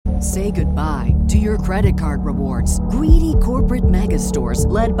Say goodbye to your credit card rewards. Greedy corporate mega stores,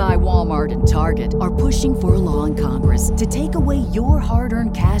 led by Walmart and Target, are pushing for a law in Congress to take away your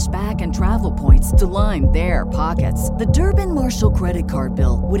hard-earned cash back and travel points to line their pockets. The Durbin-Marshall credit card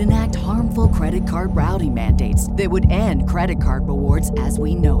bill would enact harmful credit card routing mandates that would end credit card rewards as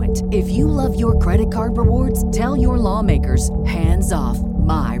we know it. If you love your credit card rewards, tell your lawmakers, hands off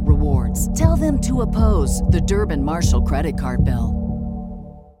my rewards. Tell them to oppose the Durbin-Marshall credit card bill.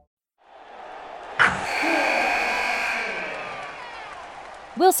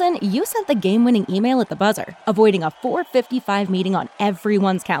 Wilson, you sent the game-winning email at the buzzer, avoiding a 4:55 meeting on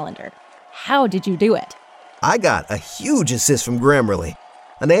everyone's calendar. How did you do it? I got a huge assist from Grammarly,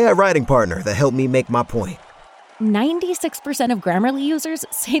 an AI writing partner that helped me make my point. 96% of Grammarly users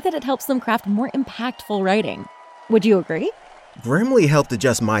say that it helps them craft more impactful writing. Would you agree? Grammarly helped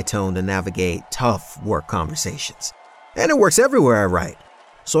adjust my tone to navigate tough work conversations. And it works everywhere I write,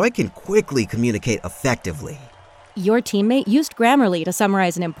 so I can quickly communicate effectively. Your teammate used Grammarly to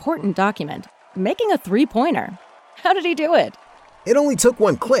summarize an important document, making a 3-pointer. How did he do it? It only took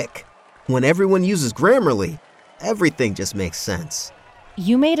one click. When everyone uses Grammarly, everything just makes sense.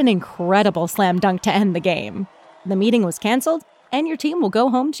 You made an incredible slam dunk to end the game. The meeting was canceled, and your team will go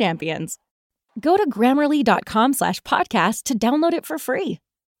home champions. Go to Grammarly.com/podcast to download it for free.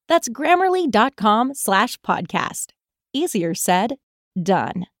 That's Grammarly.com/podcast. Easier said,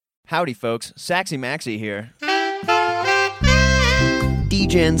 done. Howdy, folks. Saxymaxy here.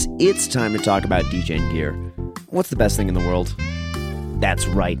 Degens, it's time to talk about Degen gear. What's the best thing in the world? That's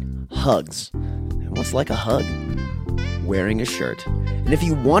right, hugs. And what's like a hug? Wearing a shirt. And if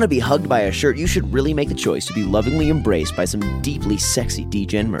you want to be hugged by a shirt, you should really make the choice to be lovingly embraced by some deeply sexy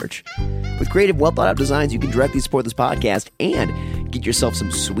Degen merch. With creative, well-thought-out designs, you can directly support this podcast and get yourself some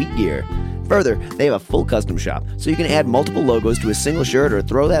sweet gear. Further, they have a full custom shop, so you can add multiple logos to a single shirt or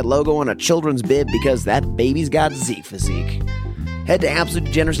throw that logo on a children's bib because that baby's got Z physique. Head to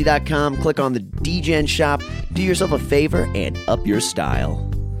AbsoluteDegeneracy.com, click on the Degen shop, do yourself a favor, and up your style.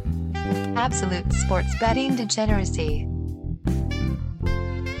 Absolute sports betting degeneracy.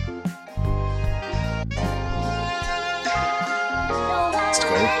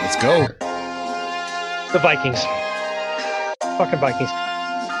 Let's go. The Vikings. Fucking Vikings.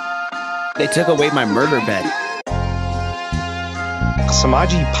 They took away my murder bet.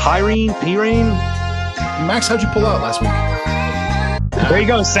 Samaji Pirine? Max, how'd you pull out last week? There you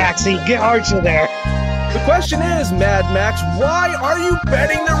go, Saxy. Get Archer there. The question is, Mad Max, why are you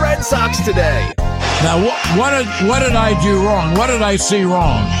betting the Red Sox today? Now, what did I do wrong? What did I see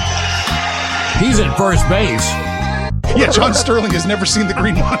wrong? He's at first base. Yeah, John Sterling has never seen the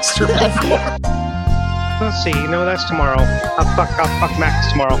Green Monster before. Let's see. No, that's tomorrow. I'll fuck Max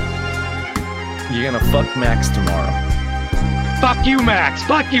tomorrow. You're gonna fuck Max tomorrow. Fuck you, Max.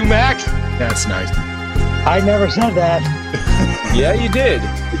 Fuck you, Max. That's nice. I never said that. Yeah, you did.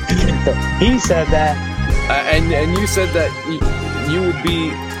 He said that. And you said that you would be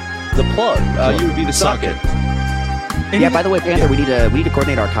the plug. You would be the socket. Yeah, by the way, Panther, we need to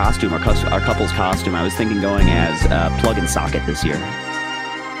coordinate our costume, our couple's costume. I was thinking going as plug and socket this year.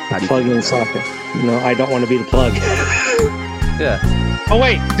 Plug and socket. No, I don't want to be the plug. Yeah. Oh,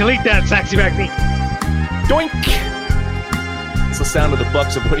 wait. Delete that, Saxymaxy. Doink! It's the sound of the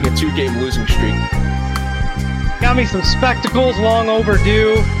Bucks avoiding a 2-game losing streak. Got me some spectacles, long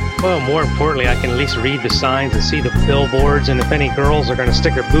overdue. Well, more importantly, I can at least read the signs and see the billboards, and if any girls are going to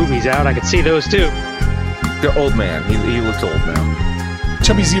stick their boobies out, I can see those too. You're old man. He looks old now.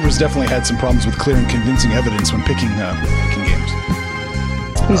 Chubby Zebra's definitely had some problems with clear and convincing evidence when picking games.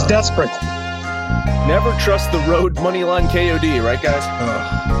 He's desperate. Never trust the road moneyline KOD, right, guys?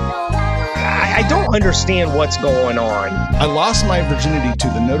 I don't understand what's going on. I lost my virginity to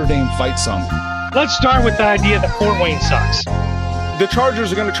the Notre Dame fight song. Let's start with the idea that Fort Wayne sucks. The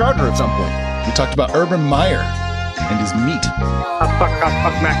Chargers are going to charge her at some point. We talked about Urban Meyer and his meat. I'll fuck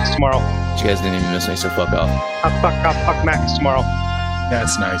Max tomorrow. You guys didn't even miss me, so fuck off. I'll fuck Max tomorrow.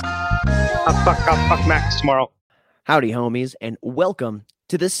 That's nice. I'll fuck Max tomorrow. Howdy, homies, and welcome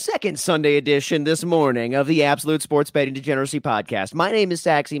to the second Sunday edition this morning of the Absolute Sports Betting Degeneracy Podcast. My name is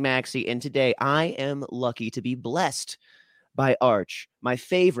Saxymaxy, and today I am lucky to be blessed by Arch, my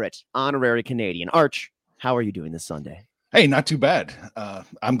favorite honorary Canadian. Arch, how are you doing this Sunday? Hey, not too bad.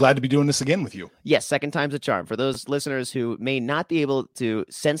 I'm glad to be doing this again with you. Yes, second time's a charm. For those listeners who may not be able to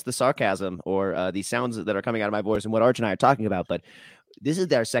sense the sarcasm or the sounds that are coming out of my voice and what Arch and I are talking about, but this is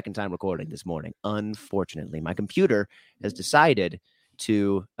our second time recording this morning. Unfortunately, my computer has decided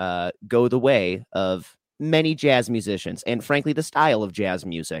to go the way of many jazz musicians and, frankly, the style of jazz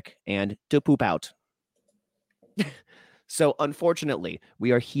music, and to poop out. So unfortunately,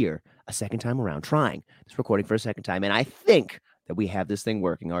 we are here a second time around, trying this recording for a second time, and I think that we have this thing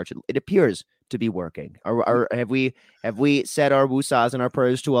working. Arch, it appears to be working. Have we said our woosahs and our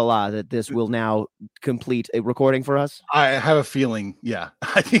prayers to Allah that this will now complete a recording for us? I have a feeling, yeah,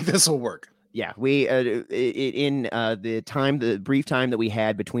 I think this will work. Yeah, we in the brief time that we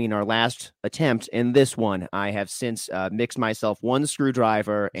had between our last attempt and this one, I have since mixed myself one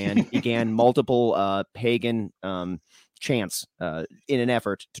screwdriver and began multiple pagan chants in an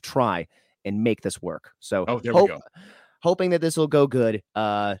effort to try and make this work. So there we go. Hoping that this will go good.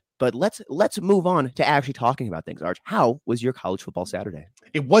 But let's move on to actually talking about things. Arch, how was your college football Saturday?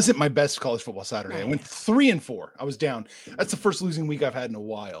 It wasn't my best college football Saturday. I went 3-4. I was down. That's the first losing week I've had in a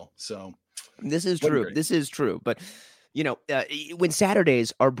while. So this is true. Great. This is true. But you know, when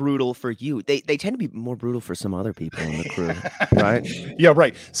Saturdays are brutal for you, they tend to be more brutal for some other people in the crew, right? Yeah,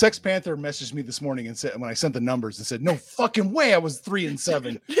 right. Sex Panther messaged me this morning and said, when I sent the numbers, and said, "No fucking way, I was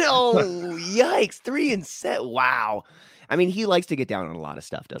 3-7." No, yikes, 3-7. Wow. I mean, he likes to get down on a lot of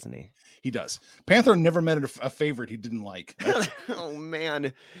stuff, doesn't he? He does. Panther never met a favorite he didn't like. Oh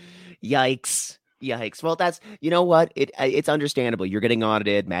man, yikes. Well, that's, you know what? It's understandable. You're getting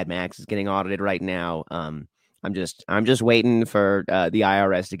audited. Mad Max is getting audited right now. I'm just waiting for the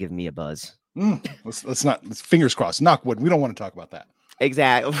IRS to give me a buzz. Let's fingers crossed. Knock wood. We don't want to talk about that.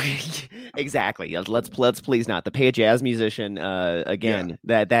 Exactly. Yeah, let's please not. The Pay a Jazz Musician again.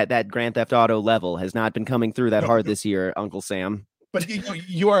 Yeah. That Grand Theft Auto level has not been coming through that hard this year, Uncle Sam. But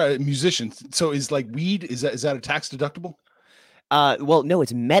you are a musician, so is like weed, is that a tax deductible? Well, no,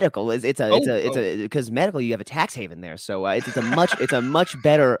 it's medical. It's because medical, you have a tax haven there, so it's a much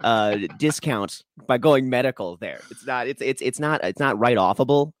better discount by going medical there. It's not write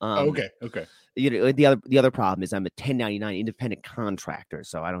offable. Okay. You know, the other problem is I'm a 1099 independent contractor,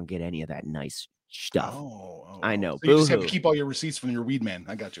 so I don't get any of that nice stuff. I know. So you just have to keep all your receipts from your weed man.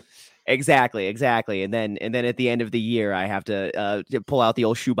 I got you. Exactly. And then at the end of the year, I have to pull out the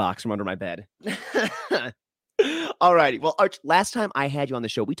old shoebox from under my bed. All righty. Well, Arch, last time I had you on the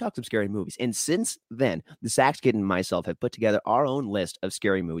show, we talked some scary movies. And since then, the Sax Kid and myself have put together our own list of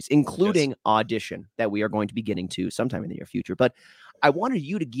scary movies, including Audition, that we are going to be getting to sometime in the near future. But I wanted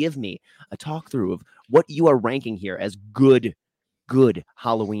you to give me a talk through of what you are ranking here as good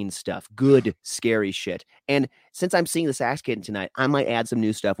Halloween stuff, good scary shit. And since I'm seeing the Sax Kid tonight, I might add some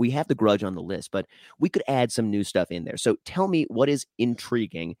new stuff. We have The Grudge on the list, but we could add some new stuff in there. So tell me what is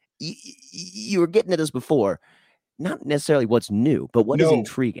intriguing. You were getting at this before. Not necessarily what's new, but what is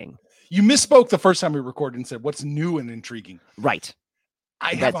intriguing. You misspoke the first time we recorded and said what's new and intriguing. Right.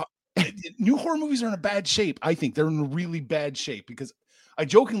 New horror movies are in a bad shape. I think they're in a really bad shape because I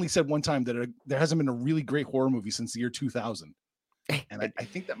jokingly said one time that there hasn't been a really great horror movie since the year 2000. And I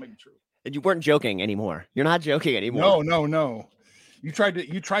think that might be true. And you weren't joking anymore. You're not joking anymore. No. You tried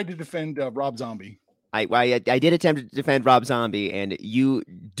to defend Rob Zombie. I did attempt to defend Rob Zombie, and you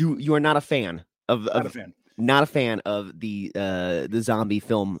are not a fan of not a fan of the zombie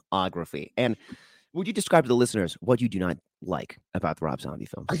filmography. And would you describe to the listeners what you do not like about the Rob Zombie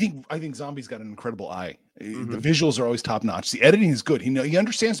film? I think Zombie's got an incredible eye. Mm-hmm. The visuals are always top notch. The editing is good. He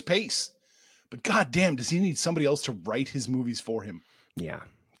understands pace. But goddamn, does he need somebody else to write his movies for him? Yeah,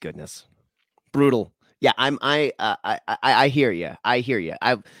 goodness, brutal. Yeah, I hear you.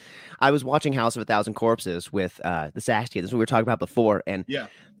 I was watching House of a Thousand Corpses with the Sax Kid. This is what we were talking about before, and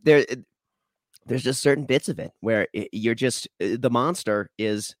there's just certain bits of it where you're just the monster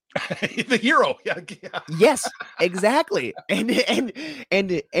is the hero. Yeah. Yes, exactly.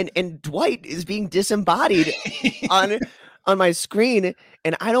 And Dwight is being disembodied on my screen,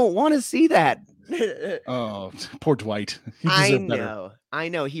 and I don't want to see that. Oh, poor Dwight. He deserved better. I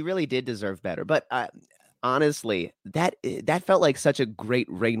know. He really did deserve better. But honestly, that felt like such a great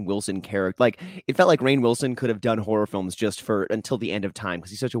Rainn Wilson character. Like, it felt like Rainn Wilson could have done horror films just until the end of time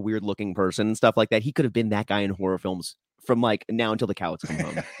because he's such a weird looking person and stuff like that. He could have been that guy in horror films from like now until the cows come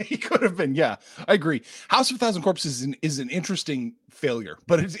home. He could have been. Yeah, I agree. House of a Thousand Corpses is an interesting failure,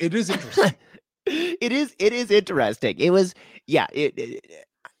 but it is interesting. It is interesting. It was,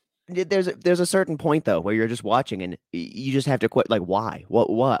 there's a certain point though where you're just watching and you just have to quit. Like, why?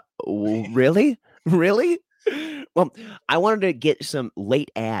 What? Really? Well, I wanted to get some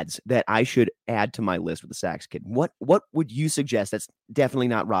late ads that I should add to my list with the Sax Kid. What would you suggest that's definitely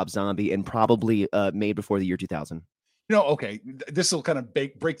not Rob Zombie and probably made before the year 2000? Okay, this will kind of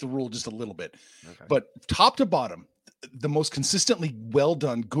break the rule just a little bit. Okay. But top to bottom, the most consistently well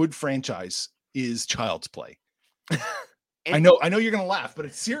done good franchise is Child's Play. I know you're gonna laugh, but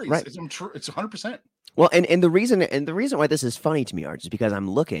it's serious. Right. It's 100%. Well, and the reason why this is funny to me, Arch, is because I'm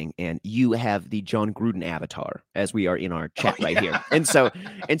looking and you have the John Gruden avatar as we are in our chat here, and so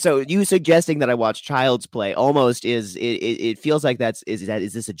you suggesting that I watch Child's Play almost it feels like is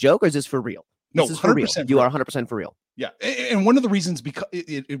this a joke or is this for real? No, this is for real. You are 100% for real. Yeah, and one of the reasons because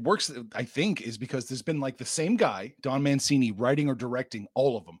it works, I think, is because there's been like the same guy, Don Mancini, writing or directing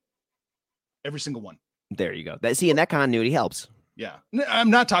all of them, every single one. There you go. And that continuity helps. Yeah, I'm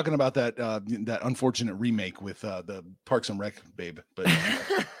not talking about that that unfortunate remake with the Parks and Rec babe, but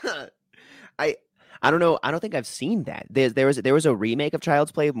I don't know. I don't think I've seen that. There was a remake of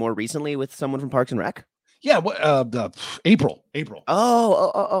Child's Play more recently with someone from Parks and Rec. Yeah, what April.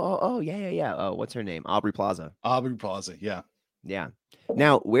 Oh, yeah. Oh, what's her name? Aubrey Plaza. Yeah.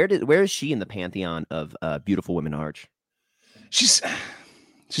 Now, where is she in the pantheon of beautiful women, Arch? She's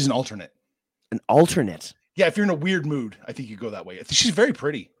an alternate. An alternate. Yeah, if you're in a weird mood, I think you go that way. She's very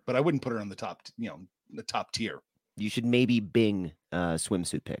pretty, but I wouldn't put her on the top, the top tier. You should maybe Bing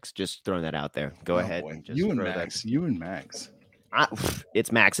swimsuit pics. Just throwing that out there. Go ahead. And just you and Max.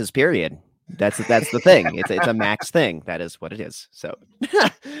 It's Max's period. That's the thing. It's a Max thing. That is what it is. So,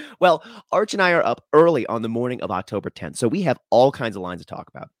 well, Arch and I are up early on the morning of October 10th. So we have all kinds of lines to talk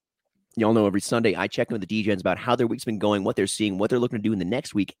about. Y'all know every Sunday I check in with the DJs about how their week's been going, what they're seeing, what they're looking to do in the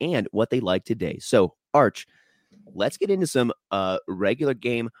next week, and what they like today. So, Arch, let's get into some regular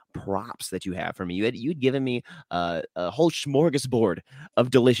game props that you have for me. You'd given me a whole smorgasbord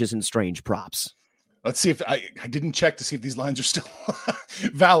of delicious and strange props. Let's see if I didn't check to see if these lines are still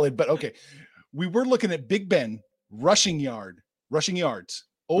valid, but okay. We were looking at Big Ben rushing yards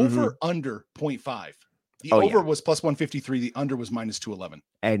over under 0.5. The over was plus 153. The under was minus 211.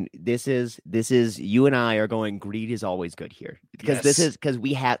 And this is you and I are going. Greed is always good here because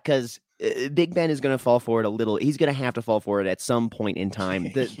Big Ben is going to fall for it a little. He's going to have to fall for it at some point in time.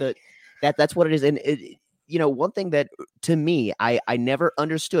 That's what it is. And one thing that to me, I never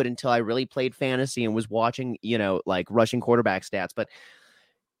understood until I really played fantasy and was watching, like rushing quarterback stats, but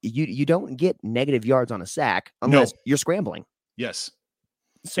you don't get negative yards on a sack unless you're scrambling. Yes.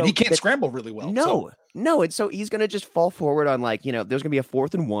 So and he can't scramble really well. No. And so he's going to just fall forward on there's going to be a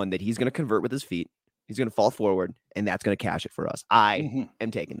 4th and 1 that he's going to convert with his feet. He's going to fall forward, and that's going to cash it for us. I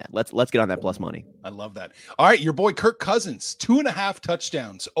am taking that. Let's get on that plus money. I love that. All right, your boy Kirk Cousins, 2.5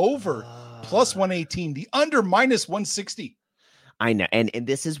 touchdowns, over plus 118, the under minus 160. I know, and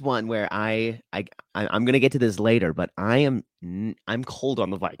this is one where I'm going to get to this later, but I'm cold on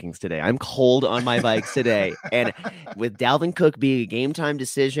the Vikings today. I'm cold on my Vikes today, and with Dalvin Cook being a game time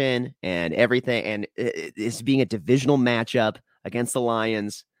decision and everything, and it's being a divisional matchup against the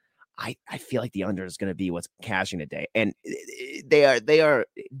Lions, I feel like the under is going to be what's cashing today, and they are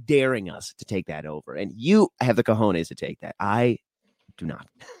daring us to take that over, and you have the cojones to take that. I do not.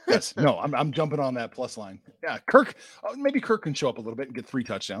 Yes, no, I'm jumping on that plus line. Yeah, Kirk. Maybe Kirk can show up a little bit and get 3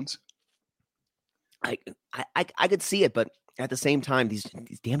 touchdowns. I could see it, but at the same time, these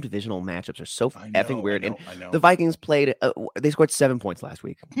damn divisional matchups are so effing weird. I know. The Vikings played. They scored 7 points last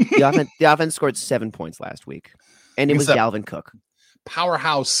week. The offense scored 7 points last week, and it was Dalvin Cook.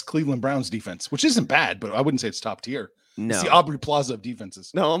 Powerhouse Cleveland Browns defense, which isn't bad, but I wouldn't say it's top tiir. No, it's the Aubrey Plaza of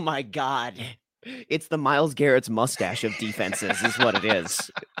defenses. Oh my God. It's the Myles Garrett's mustache of defenses is what it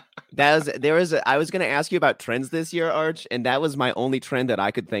is. I was going to ask you about trends this year, Arch, and that was my only trend that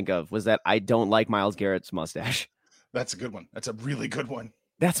I could think of was that I don't like Myles Garrett's mustache. That's a good one. That's a really good one.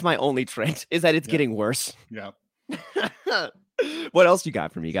 That's my only trend is that it's getting worse. Yeah. What else you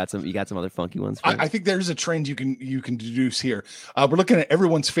got for me? You got some other funky ones for me? I think there's a trend you can deduce here. We're looking at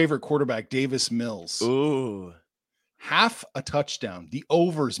everyone's favorite quarterback, Davis Mills. Ooh. Half a touchdown. The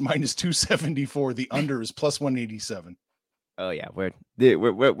overs minus 274. The under is plus 187. Oh yeah, we're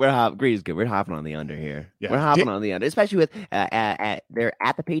Greed is good. We're hopping on the under here. Yeah. We're hopping on the under, especially with they're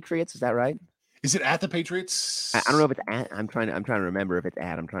at the Patriots. Is that right? Is it at the Patriots? I don't know if it's at. I'm trying to remember if it's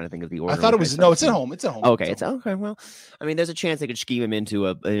at. I'm trying to think of the order. I thought it was it's at home. It's at home. Okay, it's okay. Well, I mean, there's a chance they could scheme him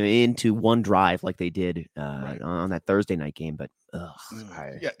into one drive like they did on that Thursday night game, but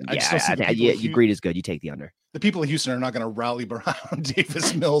Greed is good. You take the under. The people of Houston are not going to rally around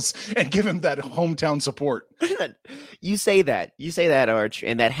Davis Mills and give him that hometown support. You say that, Arch,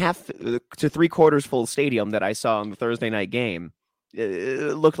 and that half to 3/4 full stadium that I saw on the Thursday night game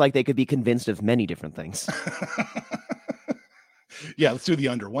looked like they could be convinced of many different things. Yeah, let's do the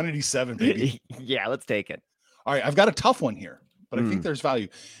under 187, baby. Yeah, let's take it. All right, I've got a tough one here, but I think there's value.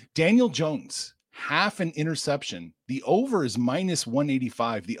 Daniel Jones, half an interception. The over is minus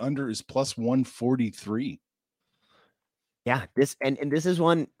 185. The under is plus 143. Yeah, this is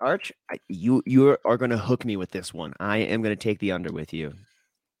one, Arch. You are going to hook me with this one. I am going to take the under with you.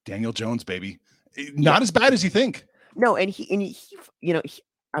 Daniel Jones, baby. Not as bad as you think. No, and he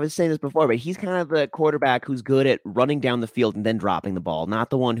I was saying this before, but he's kind of the quarterback who's good at running down the field and then dropping the ball, not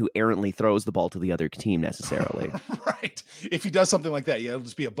the one who errantly throws the ball to the other team necessarily. Right. If he does something like that, it'll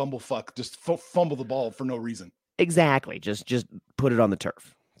just be a bumblefuck, just fumble the ball for no reason. Exactly. Just put it on the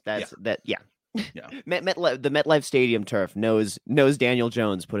turf. Yeah. The MetLife Stadium turf knows Daniel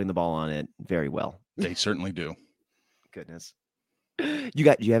Jones putting the ball on it very well. They certainly do. Goodness. Do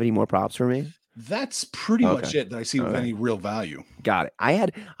you have any more props for me? That's pretty much it that I see with any real value. Got it. I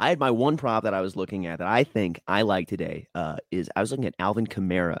had my one prop that I was looking at that I think I like today is I was looking at Alvin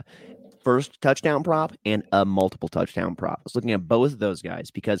Kamara first touchdown prop and a multiple touchdown prop. I was looking at both of those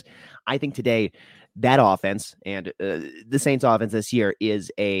guys because I think today that offense and the Saints offense this year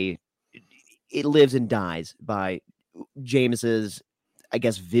it lives and dies by Jameis's, I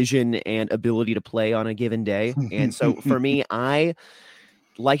guess, vision and ability to play on a given day. And so for me, I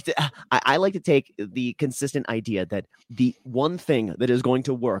like to take the consistent idea that the one thing that is going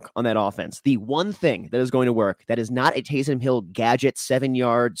to work on that offense, the one thing that is going to work that is not a Taysom Hill gadget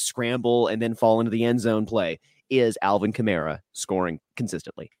 7-yard scramble and then fall into the end zone play is Alvin Kamara scoring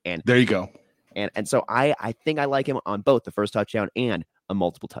consistently. And there you go. And so I think I like him on both the first touchdown and a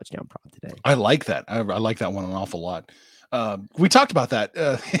multiple touchdown prop today. I like that. I like that one an awful lot. We talked about that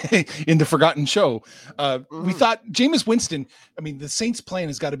in the Forgotten Show. We thought Jameis Winston, I mean, the Saints' plan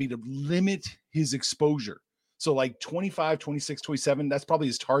has got to be to limit his exposure. So like 25, 26, 27, that's probably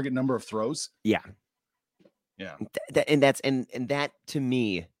his target number of throws. Yeah. Yeah. And that to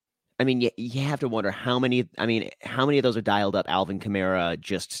me, I mean, you have to wonder how many of those are dialed up Alvin Kamara,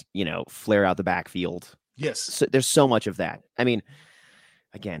 just, flare out the backfield. Yes. So there's so much of that. I mean,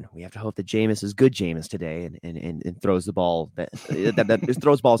 again, we have to hope that Jameis is good Jameis today and throws the ball that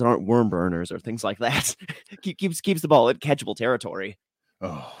throws balls that aren't worm burners or things like that. keeps the ball in catchable territory.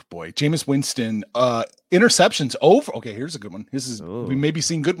 Oh boy, Jameis Winston interceptions over. Okay, here's a good one. We may be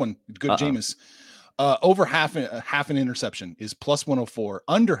seeing good Jameis. Over half an interception is plus 104.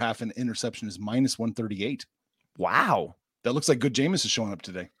 Under half an interception is minus 138. Wow, that looks like good Jameis is showing up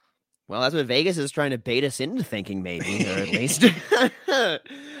today. Well, that's what Vegas is trying to bait us into thinking, maybe, or at least.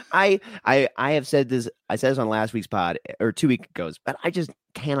 I have said this. I said this on last week's pod or 2 weeks ago, but I just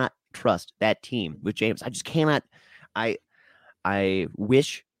cannot trust that team with James. I just cannot. I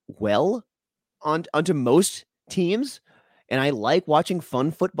wish well onto most teams, and I like watching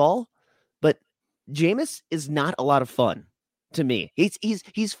fun football, but Jameis is not a lot of fun to me.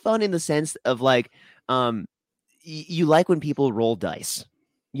 He's fun in the sense of like, you like when people roll dice.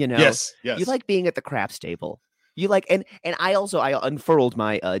 Yes. You like being at the craps table. You like, and I unfurled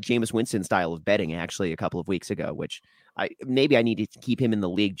my Jameis Winston style of betting actually a couple of weeks ago, which I need to keep him in the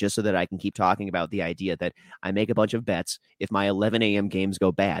league just so that I can keep talking about the idea that I make a bunch of bets. If my 11 a.m. games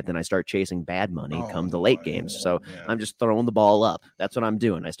go bad, then I start chasing bad money come the late games. So I'm just throwing the ball up. That's what I'm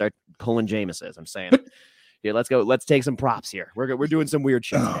doing. I start pulling Jameis's. I'm saying, yeah, let's go. Let's take some props here. We're doing some weird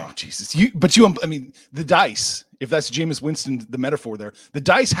shit. Oh, Jesus. I mean, the dice, if that's Jameis Winston, the metaphor there, the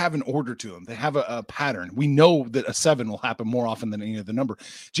dice have an order to them. They have a pattern. We know that a 7 will happen more often than any other number.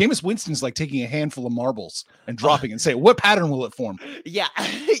 Jameis Winston's like taking a handful of marbles and dropping and say, what pattern will it form? Yeah,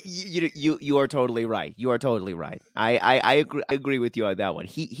 you are totally right. You are totally right. I agree with you on that one.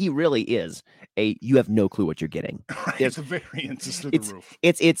 He really is you have no clue what you're getting. Right. It's a variance is through the roof.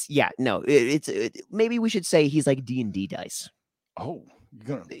 Maybe we should say he's like D&D dice. Oh,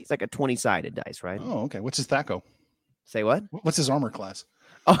 he's like a 20-sided dice, right? Oh, okay. What's his THACO? Say what? What's his armor class?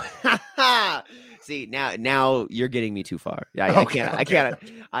 Oh, see, now you're getting me too far. I can't.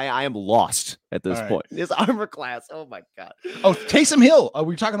 I am lost at this point. His armor class. Oh my God. Oh, Taysom Hill.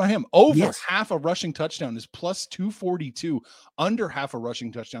 We're talking about him. Over half a rushing touchdown is plus 242. Under half a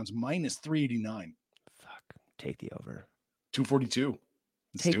rushing touchdowns minus 389. Fuck. Take the over. 242.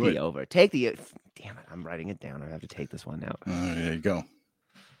 Take the over. Take the. Damn it! I'm writing it down. I have to take this one now. There you go.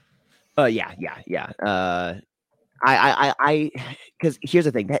 Yeah. I because here's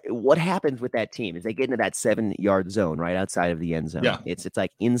the thing. What happens with that team is they get into that 7-yard zone right outside of the end zone. Yeah. It's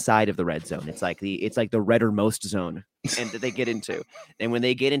like inside of the red zone. It's like the reddermost zone, and that they get into. And when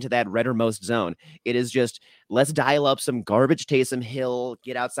they get into that reddermost zone, it is just let's dial up some garbage Taysom Hill,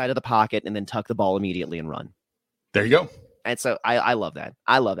 get outside of the pocket, and then tuck the ball immediately and run. There you go. And so I love that.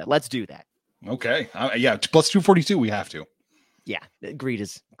 I love that. Let's do that. Okay. Plus 242. We have to. Yeah. Greed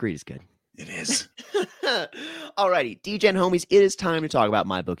is good. It is. Alrighty, DGen homies, it is time to talk about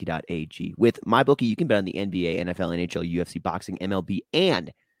MyBookie.ag. With MyBookie, you can bet on the NBA, NFL, NHL, UFC, boxing, MLB,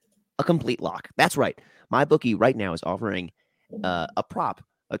 and a complete lock. That's right. MyBookie right now is offering a prop,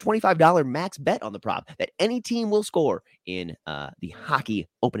 a $25 max bet on the prop that any team will score in the hockey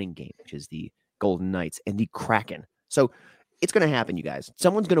opening game, which is the Golden Knights, and the Kraken. So it's going to happen, you guys.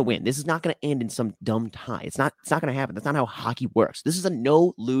 Someone's going to win. This is not going to end in some dumb tie. It's not going to happen. That's not how hockey works. This is a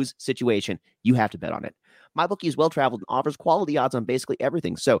no-lose situation. You have to bet on it. MyBookie is well-traveled and offers quality odds on basically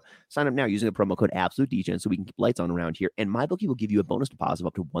everything. So sign up now using the promo code AbsoluteDegen so we can keep lights on around here. And MyBookie will give you a bonus deposit of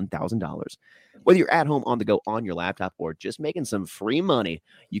up to $1,000. Whether you're at home, on the go, on your laptop, or just making some free money,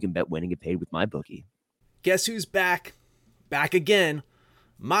 you can bet, win, and get paid with MyBookie. Guess who's back? Back again.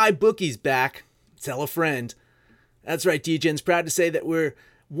 MyBookie's back. Tell a friend. That's right, Degen's proud to say that we're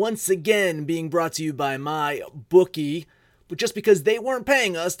once again being brought to you by MyBookie. But just because they weren't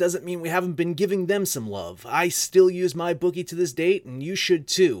paying us doesn't mean we haven't been giving them some love. I still use MyBookie to this date, and you should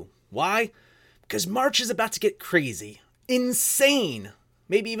too. Why? Because March is about to get crazy. Insane.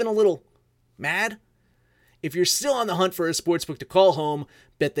 Maybe even a little mad. If you're still on the hunt for a sportsbook to call home,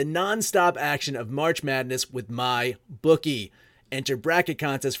 bet the non-stop action of March Madness with MyBookie. Enter bracket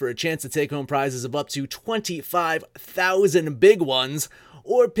contests for a chance to take home prizes of up to 25,000 big ones,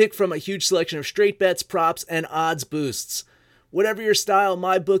 or pick from a huge selection of straight bets, props, and odds boosts. Whatever your style,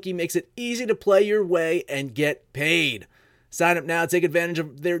 MyBookie makes it easy to play your way and get paid. Sign up now, take advantage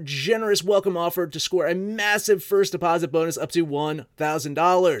of their generous welcome offer to score a massive first deposit bonus up to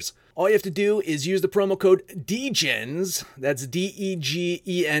 $1,000. All you have to do is use the promo code DEGENS, that's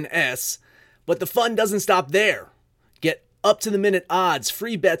DEGENS, but the fun doesn't stop there. Get up-to-the-minute odds,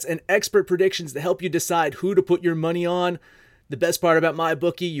 free bets, and expert predictions to help you decide who to put your money on. The best part about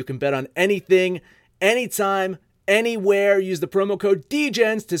MyBookie, you can bet on anything, anytime, anywhere. Use the promo code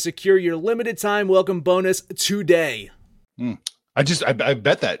DEGENS to secure your limited time welcome bonus today. I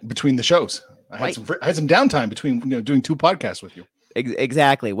bet that between the shows. I had some downtime between doing two podcasts with you.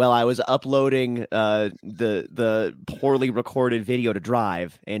 Exactly. Well, I was uploading the poorly recorded video to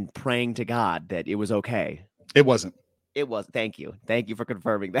Drive and praying to God that it was okay. It wasn't. It was. Thank you. Thank you for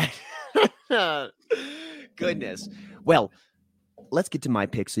confirming that. Goodness. Well, let's get to my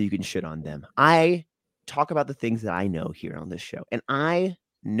picks so you can shit on them. I talk about the things that I know here on this show, and I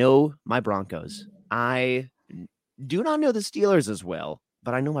know my Broncos. I do not know the Steelers as well,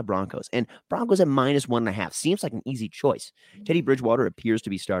 but I know my Broncos. And Broncos at -1.5 seems like an easy choice. Teddy Bridgewater appears to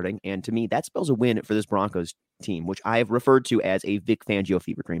be starting, and to me, that spells a win for this Broncos team, which I have referred to as a Vic Fangio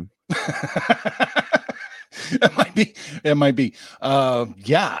fever dream. It might be.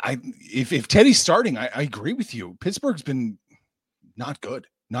 If Teddy's starting, I agree with you. Pittsburgh's been not good.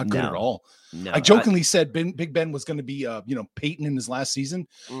 Not good at all. No, I jokingly said Big Ben was going to be, Peyton in his last season.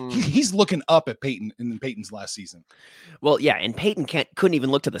 He's looking up at Peyton in Peyton's last season. Well, yeah, and Peyton couldn't even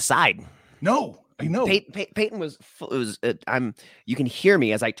look to the side. No, I know. Peyton was. You can hear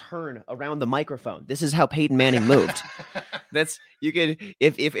me as I turn around the microphone. This is how Peyton Manning moved.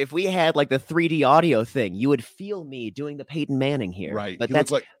 If we had like the 3D audio thing, you would feel me doing the Peyton Manning here. Right. But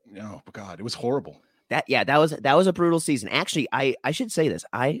that's like, oh God, it was horrible. That was a brutal season. Actually, I should say this.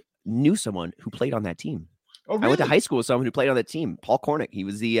 I knew someone who played on that team. Oh, really? I went to high school with someone who played on that team. Paul Cornick. He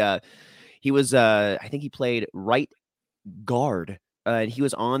was I think he played right guard. And he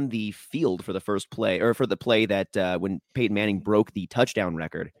was on the field for the first play, or for the play that when Peyton Manning broke the touchdown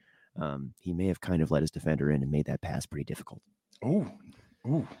record. He may have kind of let his defender in and made that pass pretty difficult. Ooh.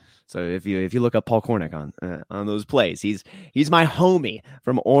 So if you look up Paul Cornick on those plays, he's my homie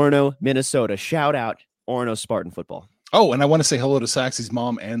from Orono, Minnesota. Shout out Orono Spartan football. Oh, and I want to say hello to Saxy's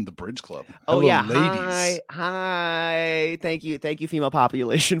mom and the Bridge Club. Hello, ladies. Hi. Thank you, female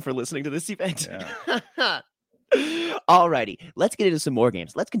population, for listening to this event. Yeah. Alrighty, let's get into some more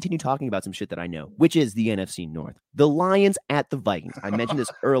games. Let's continue talking about some shit that I know, which is the NFC North. The Lions at the Vikings. I mentioned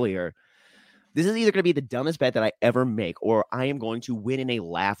this earlier. This is either going to be the dumbest bet that I ever make, or I am going to win in a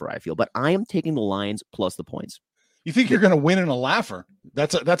laugher, I feel. But I am taking the Lions plus the points. You think you're going to win in a laugher?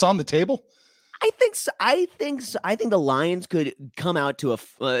 That's on the table? I think so. I think the Lions could come out to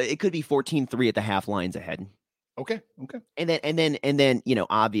it could be 14-3 at the half. Lions ahead. Okay. And then,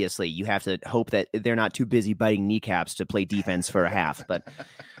 obviously you have to hope that they're not too busy biting kneecaps to play defense for a half. But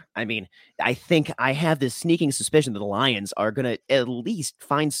I mean, I think I have this sneaking suspicion that the Lions are going to at least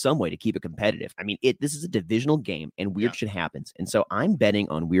find some way to keep it competitive. I mean, this is a divisional game and weird shit happens. And so I'm betting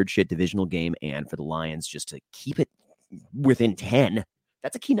on weird shit divisional game and for the Lions just to keep it within 10.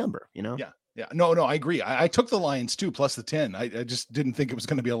 That's a key number, Yeah. No, I agree. I took the Lions too, plus the 10. I just didn't think it was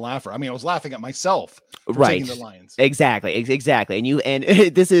going to be a laugher. I mean, I was laughing at myself for taking the Lions. Exactly. And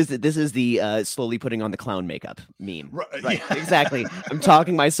this is the slowly putting on the clown makeup meme. Right. Yeah. Exactly. I'm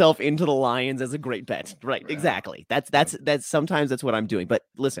talking myself into the Lions as a great bet. Right. Exactly. That's sometimes that's what I'm doing. But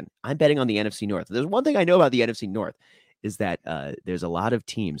listen, I'm betting on the NFC North. There's one thing I know about the NFC North is that there's a lot of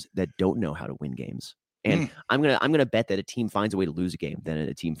teams that don't know how to win games. And I'm gonna bet that a team finds a way to lose a game than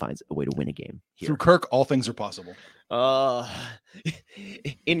a team finds a way to win a game. Here. Through Kirk, all things are possible.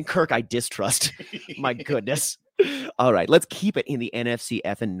 In Kirk, I distrust. My goodness. All right, let's keep it in the NFC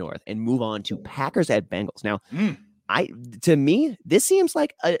effing North and move on to Packers at Bengals. Now, to me, this seems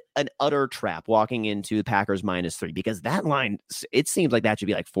like an utter trap walking into the Packers -3 because that line, it seems like that should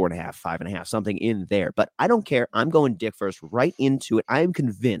be like 4.5, 5.5, something in there. But I don't care. I'm going Dick first right into it. I am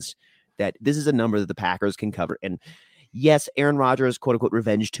convinced that this is a number that the Packers can cover. And yes, Aaron Rodgers, quote unquote,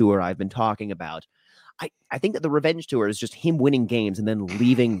 revenge tour I've been talking about. I think that the revenge tour is just him winning games and then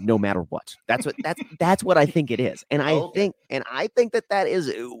leaving no matter what. That's what I think it is. And I think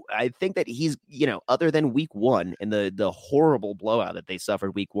that he's, other than week 1 and the horrible blowout that they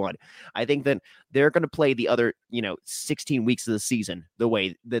suffered week 1, I think that they're going to play the other, 16 weeks of the season the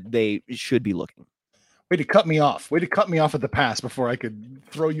way that they should be looking. Way to cut me off. Way to cut me off at the pass before I could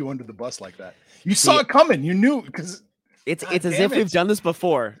throw you under the bus like that. You saw it coming. You knew because it's as if we've done this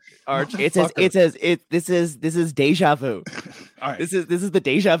before, Arch. This is deja vu. All right. This is the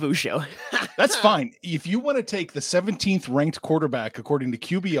deja vu show. That's fine. If you want to take the 17th ranked quarterback according to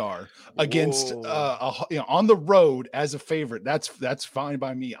QBR against on the road as a favorite, that's fine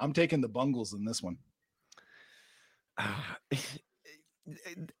by me. I'm taking the Bungles in this one.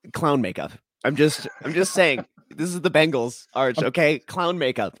 Clown makeup. I'm just saying. This is the Bengals, Arch. Okay, clown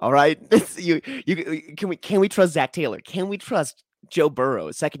makeup. All right. Can we trust Zach Taylor? Can we trust Joe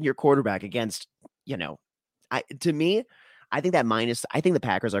Burrow, second-year quarterback against? To me, I think the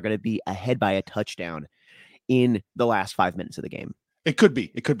Packers are going to be ahead by a touchdown in the last 5 minutes of the game. It could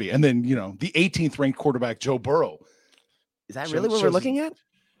be, and then the 18th ranked quarterback Joe Burrow. Is that really what we're looking at?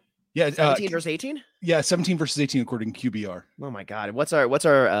 Yeah, 17 versus 18. Yeah, 17 versus 18 according to QBR. Oh my God, what's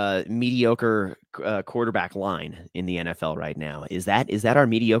our mediocre quarterback line in the NFL right now? Is that our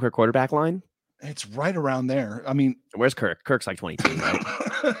mediocre quarterback line? It's right around there. I mean, where's Kirk? Kirk's like 22,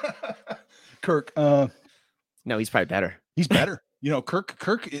 right? Kirk. No, he's probably better. He's better. Kirk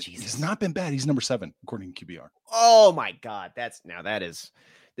has not been bad. He's number 7 according to QBR. Oh my God, this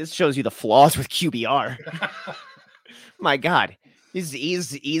shows you the flaws with QBR. My God.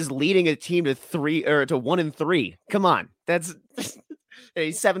 He's leading a team to 1-3. Come on, that's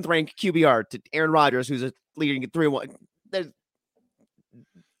a 7th ranked QBR to Aaron Rodgers, who's leading at 3-1. There's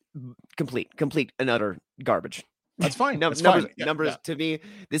complete and utter garbage. That's fine. Numbers to me.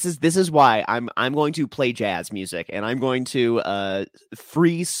 This is why I'm going to play jazz music and I'm going to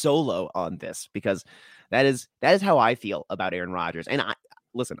free solo on this because that is how I feel about Aaron Rodgers. And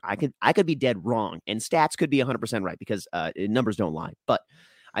listen, I could be dead wrong, and stats could be 100% right because numbers don't lie. But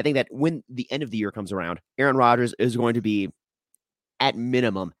I think that when the end of the year comes around, Aaron Rodgers is going to be at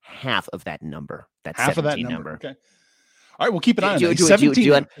minimum half of that number. That half 17 of that number. Okay. All right, we'll keep an eye on that.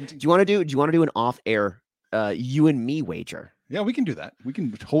 Do you want to do an off-air you and me wager? Yeah, we can do that. We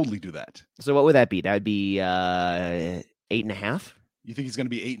can totally do that. So what would that be? That would be 8.5. You think he's going to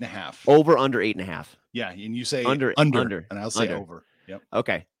be 8.5? Over under 8.5. Yeah, and you say under, and I'll say over. Yep.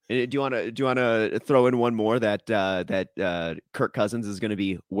 Okay. Do you want to throw in one more that Kirk Cousins is going to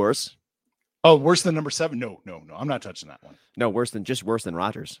be worse? Oh, worse than number 7? No. I'm not touching that one. No, worse than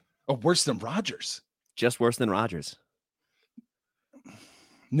Rodgers. Oh, worse than Rodgers. Just worse than Rodgers.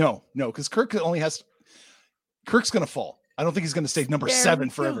 No, because Kirk's going to fall. I don't think he's going to stay number 7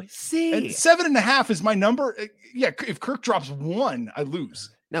 forever. See, and 7.5 is my number. Yeah, if Kirk drops 1, I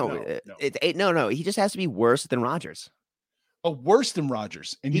lose. No. It's 8. No. He just has to be worse than Rodgers. Oh, worse than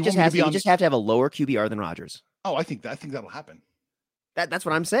Rodgers, and you just have to have a lower QBR than Rodgers. Oh, I think that'll happen. That's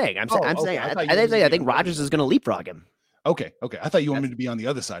what I'm saying. I think Rodgers is going to leapfrog him. Okay. I thought you wanted me to be on the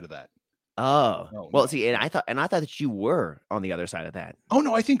other side of that. Oh, no, well, see, and I thought that you were on the other side of that. Oh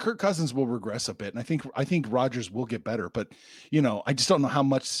no, I think Kirk Cousins will regress a bit, and I think Rodgers will get better. But I just don't know how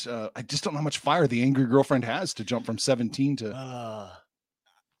much. I just don't know how much fire the angry girlfriend has to jump from 17 to.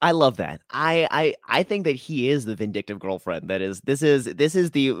 I love that. I think that he is the vindictive girlfriend. This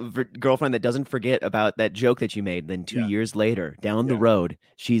is the girlfriend that doesn't forget about that joke that you made. Then 2 years later, down the road,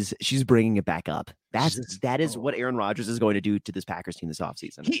 she's bringing it back up. That is what Aaron Rodgers is going to do to this Packers team this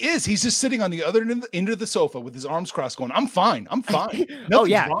offseason. He is. He's just sitting on the other end of the sofa with his arms crossed, going, "I'm fine. Oh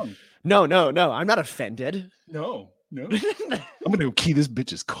yeah. Wrong. No. I'm not offended. No. I'm gonna go key this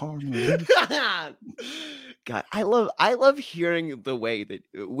bitch's car. God, I love hearing the way that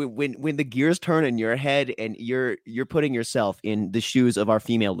when the gears turn in your head and you're putting yourself in the shoes of our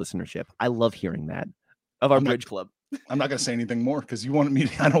female listenership. I love hearing that of our Bridge Club. I'm not gonna say anything more because you want me.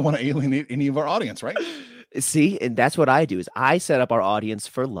 I don't want to alienate any of our audience, right? See, and that's what I do. Is I set up our audience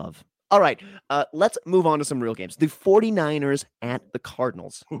for love. All right, let's move on to some real games. The 49ers at the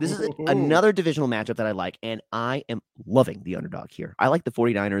Cardinals. This is another divisional matchup that I like, and I am loving the underdog here. I like the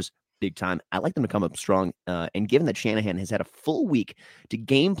 49ers big time. I like them to come up strong, and given that Shanahan has had a full week to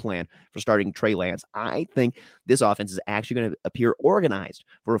game plan for starting Trey Lance, I think this offense is actually going to appear organized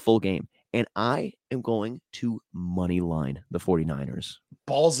for a full game, and I am going to money line the 49ers.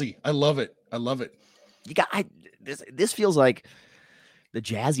 Ballsy. I love it. This feels like the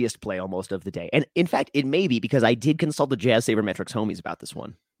jazziest play almost of the day. And in fact, it may be because I did consult the Jazz Sabermetrics homies about this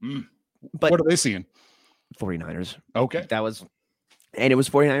one. But what are they seeing? 49ers. Okay. And it was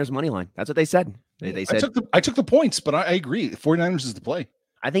 49ers money line. That's what they said. They said I took the points, but I agree. 49ers is the play.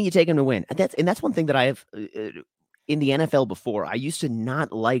 I think you take them to win. That's one thing that I have in the NFL before. I used to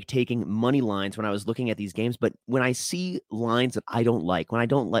not like taking money lines when I was looking at these games, but when I see lines that I don't like,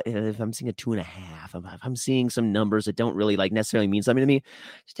 if I'm seeing a 2.5, if I'm seeing some numbers that don't really like necessarily mean something to me,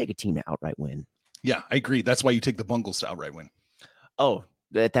 just take a team to outright win. Yeah, I agree. That's why you take the Bungles to outright win. Oh,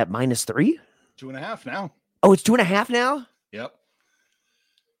 that -3? 2.5 now. Oh, it's 2.5 now? Yep.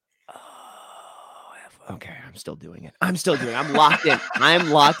 Okay, I'm still doing it. I'm locked in. I'm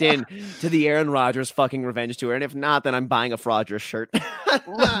locked in to the Aaron Rodgers fucking revenge tour. And if not, then I'm buying a Rodgers shirt.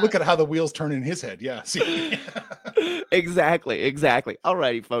 Look at how the wheels turn in his head. Yeah. See? Exactly. All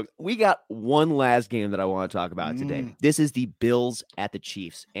righty, folks. We got one last game that I want to talk about today. This is the Bills at the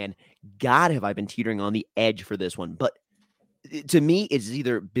Chiefs. And God, have I been teetering on the edge for this one. But to me, it's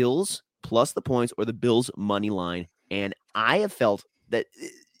either Bills plus the points or the Bills money line. And I have felt that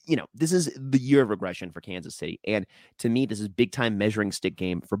this is the year of regression for Kansas City. And to me, this is big time measuring stick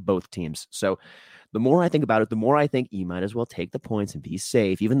game for both teams. So the more I think about it, the more I think you might as well take the points and be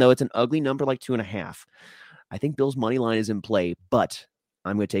safe, even though it's an ugly number like 2.5. I think Bills money line is in play, but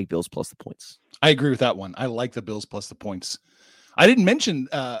I'm going to take Bills plus the points. I agree with that one. I like the Bills plus the points. I didn't mention,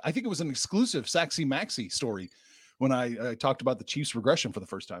 I think it was an exclusive Saxymaxy story when I talked about the Chiefs regression for the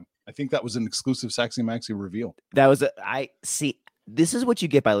first time. I think that was an exclusive Saxymaxy reveal. This is what you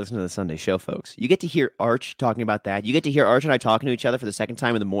get by listening to the Sunday show, folks. You get to hear Arch talking about that. You get to hear Arch and I talking to each other for the second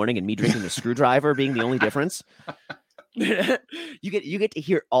time in the morning and me drinking a screwdriver being the only difference. You get to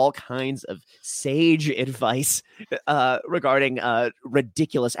hear all kinds of sage advice regarding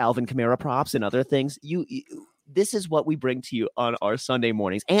ridiculous Alvin Kamara props and other things. This is what we bring to you on our Sunday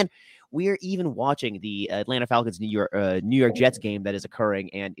mornings. And we're even watching the Atlanta Falcons New York Jets game that is occurring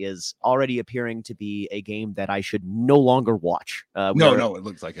and is already appearing to be a game that I should no longer watch. No, it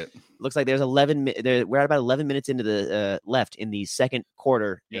looks like it. Looks like there's 11. We're at about 11 minutes into the left in the second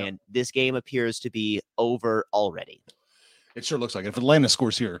quarter, and this game appears to be over already. It sure looks like it. If Atlanta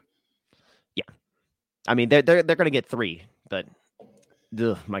scores here, yeah, I mean they're going to get 3, but.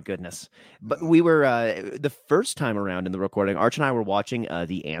 Ugh, my goodness. But we were the first time around in the recording, Arch and I were watching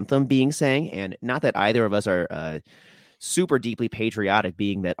the anthem being sang, and not that either of us are super deeply patriotic,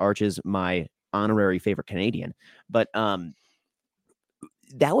 being that Arch is my honorary favorite Canadian, but that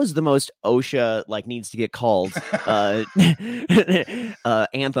was the most OSHA needs to get called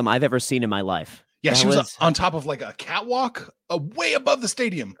anthem I've ever seen in my life. Yeah, she was on top of a catwalk way above the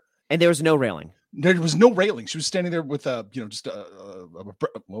stadium. And there was no railing. There was no railing. She was standing there with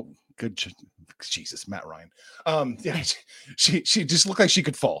good Jesus, Matt Ryan. Yeah, she just looked like she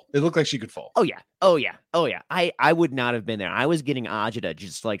could fall. It looked like she could fall. Oh yeah. I would not have been there. I was getting agita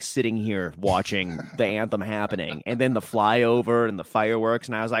just sitting here watching the anthem happening, and then the flyover and the fireworks,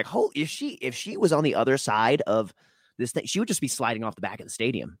 and I was like, if she was on the other side of this thing, she would just be sliding off the back of the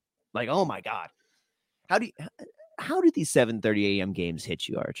stadium. Oh my God. How do these 7:30 a.m. games hit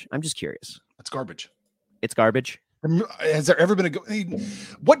you, Arch? I'm just curious. It's garbage. It's garbage. Has there ever been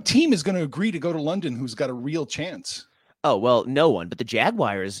what team is going to agree to go to London who's got a real chance? Oh, well, no one, but the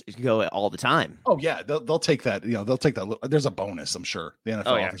Jaguars go all the time. Oh yeah, they'll take that. They'll take that. There's a bonus, I'm sure. The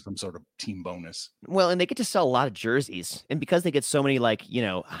NFL offers some sort of team bonus. Well, and they get to sell a lot of jerseys, and because they get so many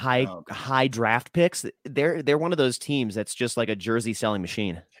high draft picks, they're one of those teams that's just like a jersey selling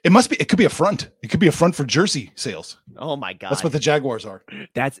machine. It could be a front. It could be a front for jersey sales. Oh my God, that's what the Jaguars are.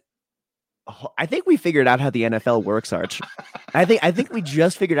 I think we figured out how the NFL works, Arch. I think we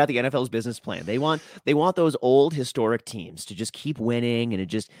just figured out the NFL's business plan. They want those old historic teams to just keep winning and to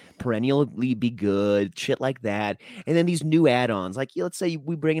just perennially be good, shit like that. And then these new add-ons, let's say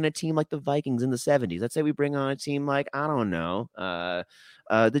we bring in a team like the Vikings in the 70s. Let's say we bring on a team like, I don't know,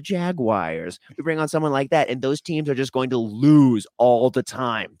 the Jaguars. We bring on someone like that, and those teams are just going to lose all the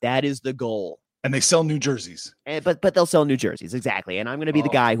time. That is the goal. And they sell new jerseys. But they'll sell new jerseys, exactly. And I'm going to be the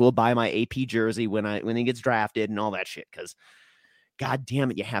guy who will buy my AP jersey when he gets drafted and all that shit. Because, God damn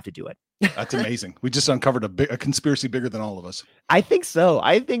it, you have to do it. That's amazing. We just uncovered a conspiracy bigger than all of us. I think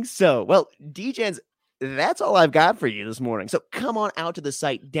so. Well, DJs, that's all I've got for you this morning. So come on out to the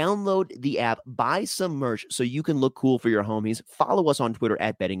site, download the app, buy some merch so you can look cool for your homies. Follow us on Twitter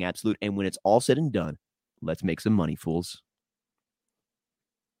at Betting Absolute. And when it's all said and done, let's make some money, fools.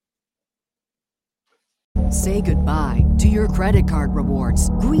 Say goodbye to your credit card rewards.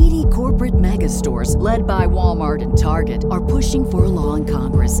 Greedy corporate mega stores, led by Walmart and Target, are pushing for a law in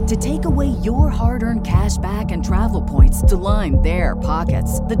Congress to take away your hard-earned cash back and travel points to line their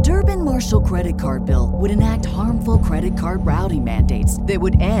pockets. The Durbin-Marshall credit card bill would enact harmful credit card routing mandates that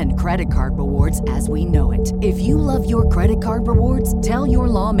would end credit card rewards as we know it. If you love your credit card rewards, tell your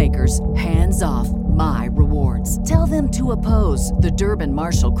lawmakers, hands off my rewards. Tell them to oppose the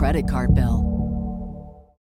Durbin-Marshall credit card bill.